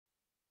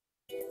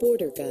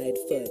Border guide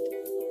foot,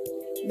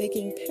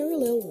 making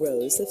parallel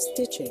rows of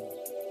stitching.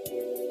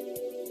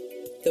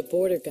 The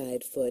border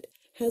guide foot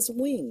has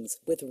wings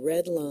with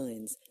red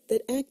lines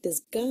that act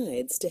as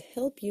guides to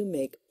help you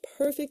make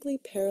perfectly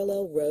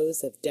parallel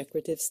rows of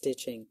decorative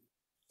stitching.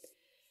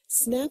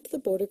 Snap the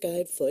border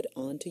guide foot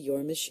onto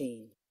your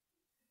machine.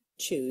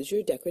 Choose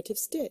your decorative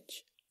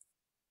stitch.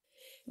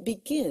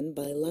 Begin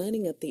by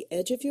lining up the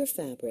edge of your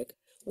fabric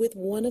with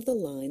one of the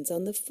lines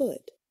on the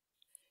foot.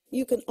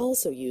 You can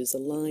also use a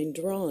line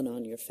drawn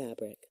on your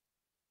fabric.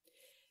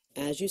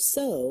 As you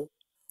sew,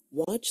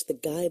 watch the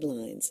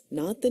guidelines,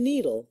 not the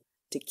needle,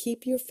 to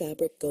keep your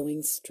fabric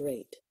going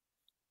straight.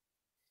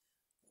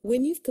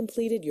 When you've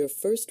completed your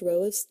first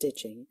row of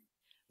stitching,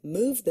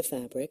 move the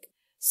fabric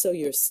so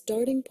your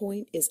starting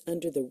point is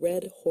under the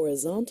red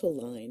horizontal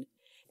line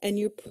and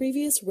your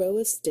previous row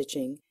of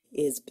stitching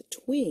is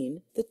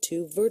between the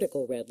two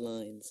vertical red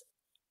lines.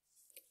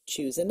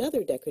 Choose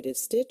another decorative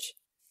stitch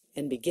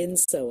and begin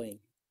sewing.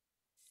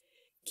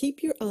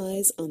 Keep your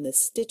eyes on the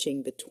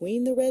stitching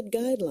between the red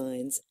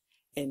guidelines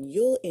and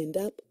you'll end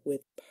up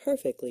with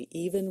perfectly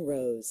even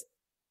rows.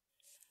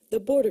 The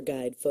border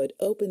guide foot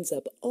opens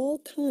up all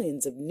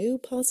kinds of new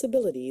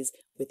possibilities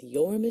with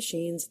your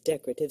machine's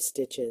decorative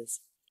stitches.